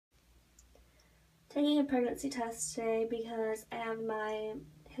taking a pregnancy test today because I have my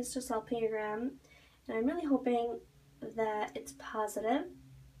hysterosalpingogram, and I'm really hoping that it's positive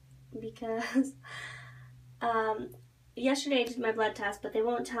because yesterday I did my blood test, but they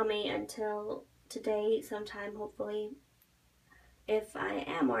won't tell me until today sometime, hopefully, if I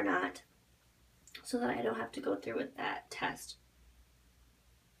am or not, so that I don't have to go through with that test.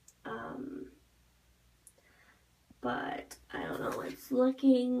 But I don't know, it's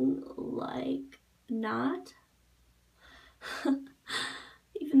looking like not.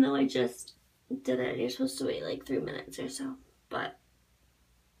 Even though I just did it, you're supposed to wait like 3 minutes or so. But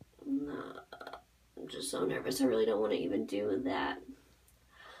I'm just so nervous. I really don't want to even do that.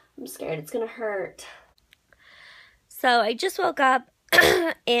 I'm scared it's gonna hurt. So I just woke up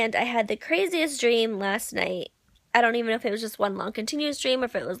and I had the craziest dream last night. I don't even know if it was just one long continuous dream or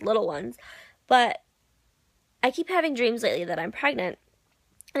if it was little ones, but I keep having dreams lately that I'm pregnant,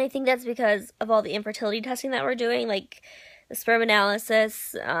 and I think that's because of all the infertility testing that we're doing, like the sperm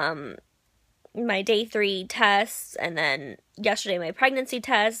analysis, my day 3 tests, and then yesterday my pregnancy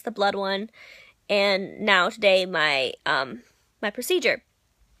test, the blood one, and now today my my procedure.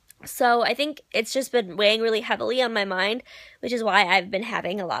 So I think it's just been weighing really heavily on my mind, which is why I've been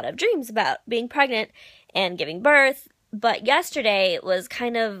having a lot of dreams about being pregnant and giving birth. But yesterday was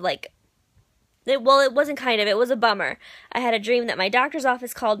kind of like, it wasn't kind of, it was a bummer. I had a dream that my doctor's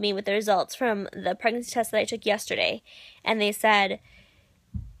office called me with the results from the pregnancy test that I took yesterday, and they said,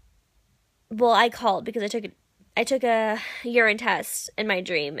 well, I called because I took a urine test in my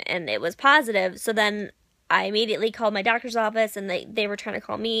dream, and it was positive, so then I immediately called my doctor's office, and they were trying to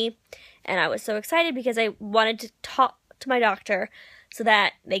call me, and I was so excited because I wanted to talk to my doctor so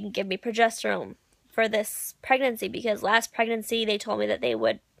that they can give me progesterone for this pregnancy, because last pregnancy they told me that they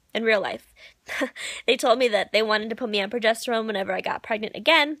would, in real life, they told me that they wanted to put me on progesterone whenever I got pregnant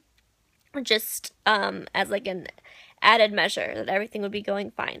again, just as like an added measure that everything would be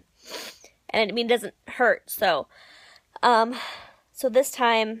going fine. And I mean, it doesn't hurt, so this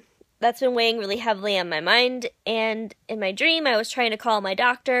time that's been weighing really heavily on my mind. And in my dream, I was trying to call my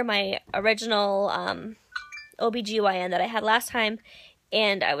doctor, my original OBGYN that I had last time,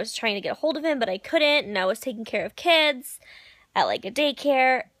 and I was trying to get a hold of him, but I couldn't, and I was taking care of kids at like a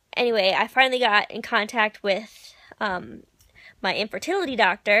daycare. Anyway, I finally got in contact with my infertility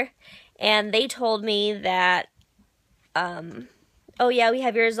doctor, and they told me that, oh yeah, we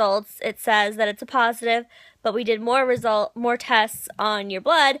have your results. It says that it's a positive, but we did more tests on your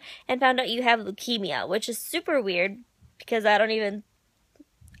blood and found out you have leukemia, which is super weird because I don't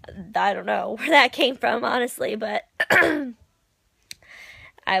know where that came from, honestly, but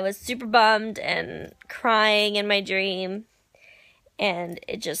I was super bummed and crying in my dream, and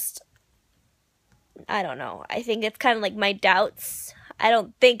it just, I don't know. I think it's kind of like my doubts. I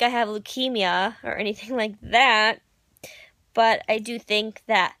don't think I have leukemia or anything like that, but I do think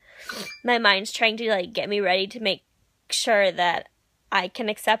that my mind's trying to like get me ready to make sure that I can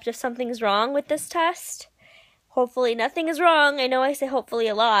accept if something's wrong with this test. Hopefully nothing is wrong. I know I say hopefully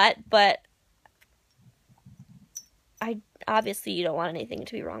a lot, but obviously you don't want anything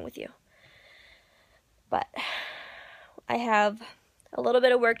to be wrong with you. But I have a little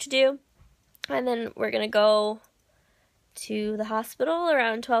bit of work to do, and then we're going to go to the hospital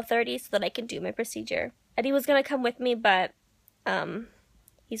around 12:30 so that I can do my procedure. Eddie was going to come with me, but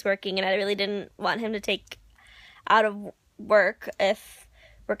he's working, and I really didn't want him to take out of work if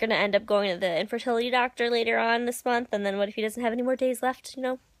we're going to end up going to the infertility doctor later on this month, and then what if he doesn't have any more days left, you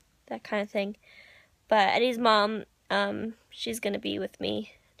know, that kind of thing. But Eddie's mom, she's going to be with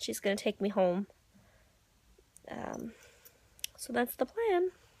me. She's going to take me home. So that's the plan.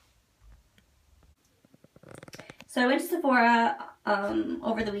 So I went to Sephora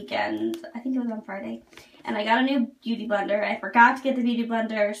over the weekend. I think it was on Friday. And I got a new beauty blender. I forgot to get the beauty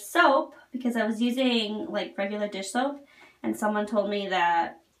blender soap because I was using like regular dish soap. And someone told me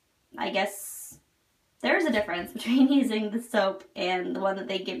that I guess there's a difference between using the soap and the one that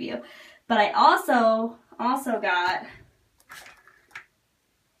they give you. But I also got,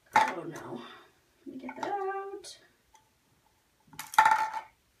 oh no, let me get that out.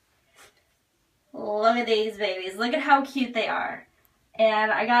 Look at these babies. Look at how cute they are.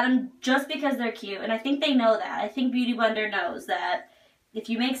 And I got them just because they're cute. And I think they know that. I think Beauty Blender knows that if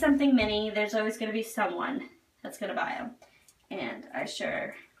you make something mini, there's always going to be someone that's going to buy them. And I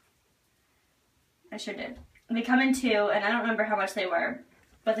sure did. They come in 2, and I don't remember how much they were.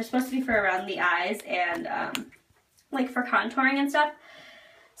 But they're supposed to be for around the eyes and like for contouring and stuff.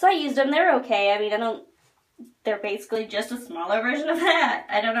 So I used them. They're okay. I mean, they're basically just a smaller version of that.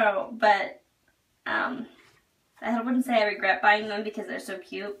 I don't know. But I wouldn't say I regret buying them because they're so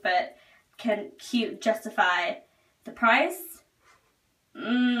cute, but can justify the price?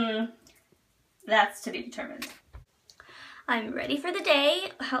 That's to be determined. I'm ready for the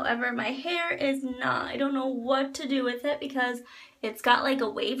day. However, my hair is not. I don't know what to do with it because it's got like a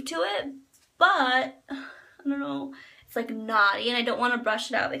wave to it, but I don't know. It's like knotty and I don't want to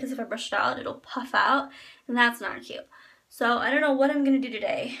brush it out because if I brush it out, it'll puff out and that's not cute. So I don't know what I'm going to do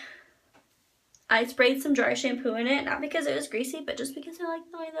today. I sprayed some dry shampoo in it, not because it was greasy, but just because I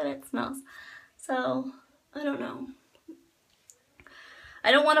like the way that it smells. So I don't know.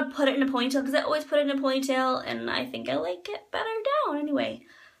 I don't want to put it in a ponytail because I always put it in a ponytail and I think I like it better down anyway.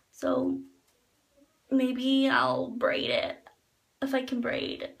 So maybe I'll braid it if I can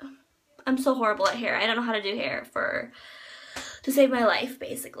braid. I'm so horrible at hair. I don't know how to do hair to save my life,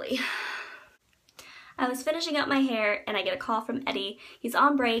 basically. I was finishing up my hair and I get a call from Eddie. He's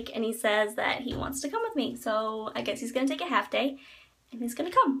on break and he says that he wants to come with me. So I guess he's going to take a half day and he's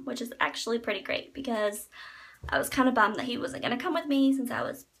going to come, which is actually pretty great because I was kind of bummed that he wasn't going to come with me since I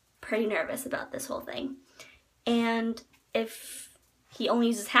was pretty nervous about this whole thing. And if he only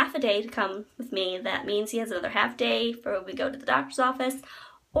uses half a day to come with me, that means he has another half day for when we go to the doctor's office.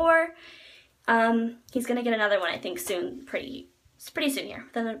 Or he's going to get another one, I think, soon, pretty soon here,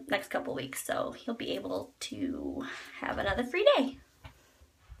 within the next couple weeks. So he'll be able to have another free day.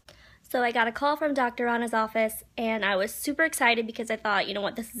 So I got a call from Dr. Anna's office and I was super excited because I thought, you know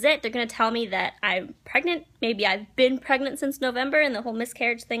what, this is it. They're going to tell me that I'm pregnant. Maybe I've been pregnant since November and the whole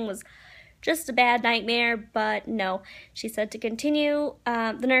miscarriage thing was just a bad nightmare, but no. She said to continue,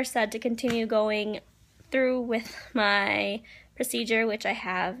 the nurse said to continue going through with my procedure, which I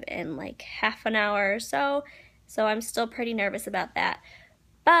have in like half an hour or so. So I'm still pretty nervous about that.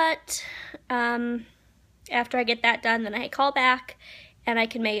 But after I get that done, then I call back and I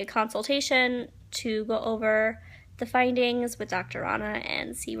can make a consultation to go over the findings with Dr. Anna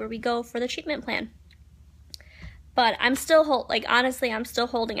and see where we go for the treatment plan. But I'm still, honestly, I'm still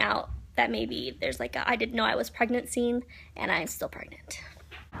holding out that maybe there's like a I didn't know I was pregnant scene, and I'm still pregnant.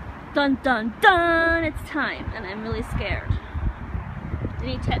 Dun dun dun, it's time, and I'm really scared.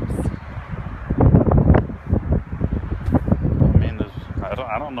 Any tips? I mean,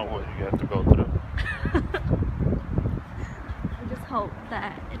 I don't know what you have to go through. I just hope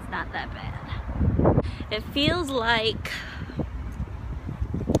that it's not that bad. It feels like,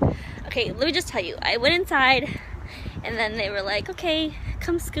 okay, let me just tell you, I went inside and then they were like, okay,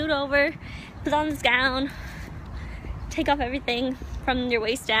 come scoot over, put on this gown, take off everything from your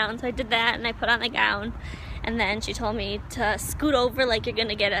waist down. So I did that and I put on the gown, and then she told me to scoot over like you're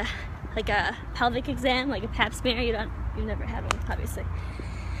gonna get a pelvic exam, like a pap smear. You've never had one, obviously.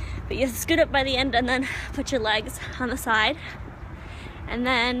 But you have to scoot up by the end and then put your legs on the side. And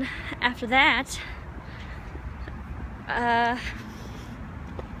then after that,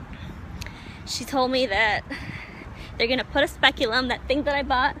 she told me that they're gonna put a speculum, that thing that I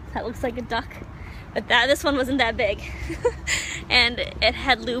bought that looks like a duck, but this one wasn't that big, and it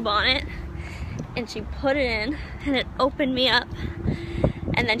had lube on it, and she put it in and it opened me up,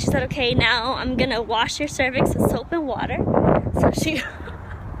 and then she said, okay, now I'm gonna wash your cervix with soap and water. So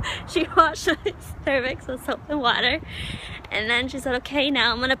she washed my cervix with soap and water, and then she said, okay,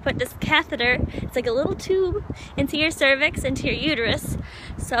 now I'm gonna put this catheter, it's like a little tube, into your cervix, into your uterus.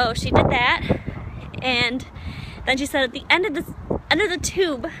 So she did that, and then she said at the end of under the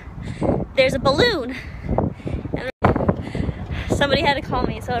tube, there's a balloon. And somebody had to call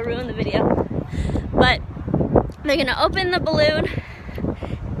me, so I ruined the video. But they're gonna open the balloon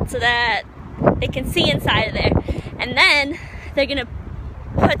so that they can see inside of there. And then they're gonna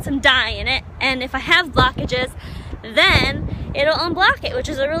put some dye in it, and if I have blockages, then it'll unblock it, which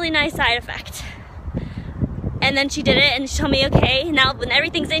is a really nice side effect. And then she did it, and she told me, okay, now when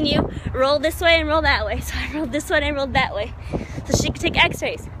everything's in you, roll this way and roll that way. So I rolled this way and I rolled that way, so she could take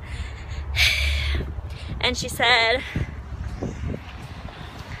x-rays. And she said,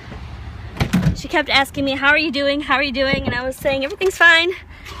 she kept asking me, how are you doing? How are you doing? And I was saying, everything's fine,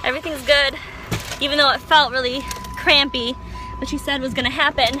 everything's good, even though it felt really crampy, what she said was gonna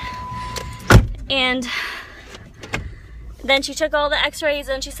happen. And then she took all the x-rays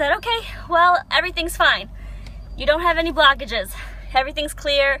and she said, okay, well, everything's fine. You don't have any blockages. Everything's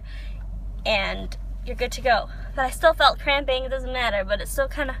clear and you're good to go. But I still felt cramping, it doesn't matter, but it still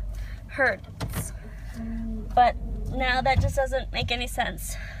kind of hurts. But now that just doesn't make any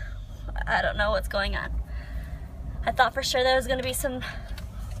sense. I don't know what's going on. I thought for sure there was gonna be some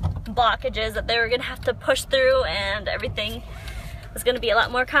blockages that they were gonna have to push through and everything was gonna be a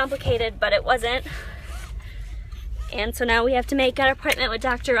lot more complicated, but it wasn't. And so now we have to make an appointment with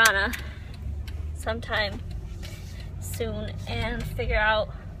Dr. Anna sometime soon and figure out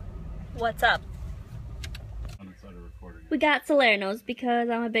What's up? We got Salernos because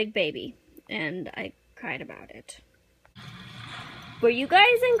I'm a big baby and I cried about it. Were you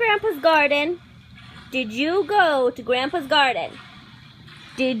guys in Grandpa's garden? Did you go to Grandpa's garden?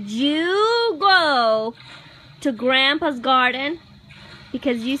 Did you go to Grandpa's garden?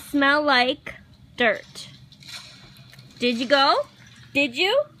 Because you smell like dirt. Did you go? Did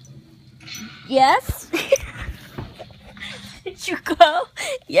you? Yes? Did you go?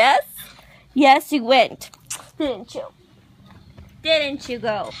 Yes? Yes, you went. Didn't you? Didn't you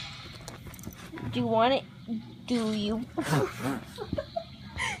go? Do you want it? Do you?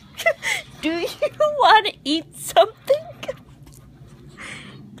 Do you want to eat something?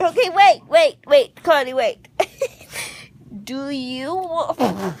 Okay, wait, Connie, wait. Do you want...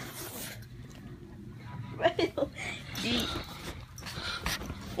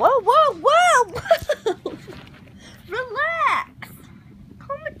 Whoa. Relax.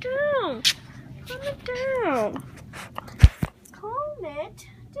 Calm it down. Calm it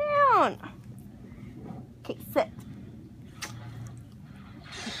down. Okay, sit.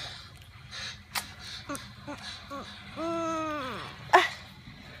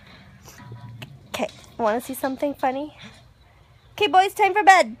 Okay, want to see something funny? Okay, boys, time for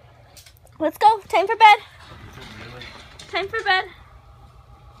bed. Let's go. Time for bed. Time for bed.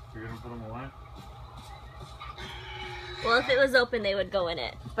 You're gonna put them away? Well, if it was open, they would go in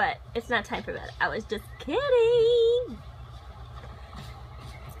it. But it's not time for bed. I was just kidding.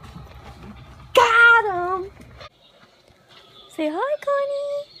 Got him. Say hi,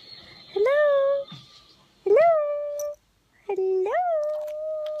 Connie. Hello.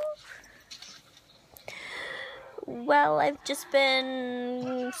 Well, I've just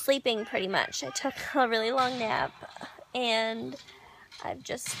been sleeping pretty much. I took a really long nap and I've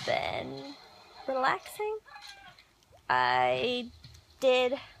just been relaxing. I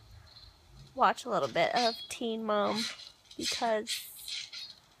did watch a little bit of Teen Mom because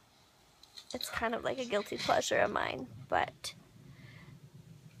it's kind of like a guilty pleasure of mine, but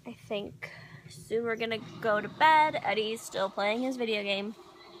I think soon we're gonna go to bed. Eddie's still playing his video game,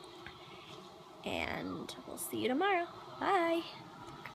 and we'll see you tomorrow. Bye.